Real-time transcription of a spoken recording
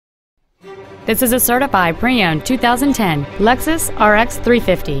This is a certified pre-owned 2010 Lexus RX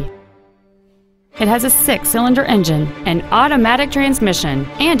 350. It has a 6-cylinder engine, an automatic transmission,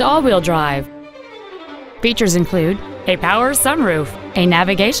 and all-wheel drive. Features include a power sunroof, a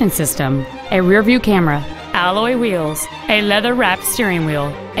navigation system, a rear-view camera, alloy wheels, a leather-wrapped steering wheel,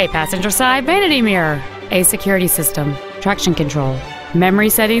 a passenger side vanity mirror, a security system, traction control, memory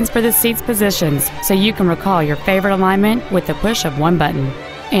settings for the seat's positions so you can recall your favorite alignment with the push of one button.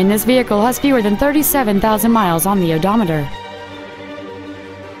 And this vehicle has fewer than 37,000 miles on the odometer.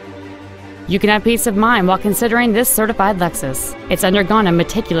 You can have peace of mind while considering this certified Lexus. It's undergone a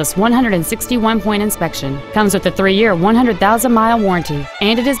meticulous 161-point inspection, comes with a 3-year, 100,000-mile warranty,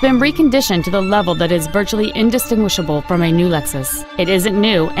 and it has been reconditioned to the level that is virtually indistinguishable from a new Lexus. It isn't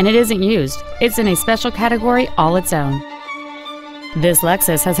new and it isn't used. It's in a special category all its own. This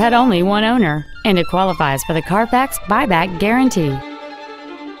Lexus has had only one owner, and it qualifies for the Carfax buyback guarantee.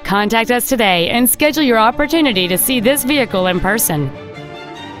 Contact us today and schedule your opportunity to see this vehicle in person.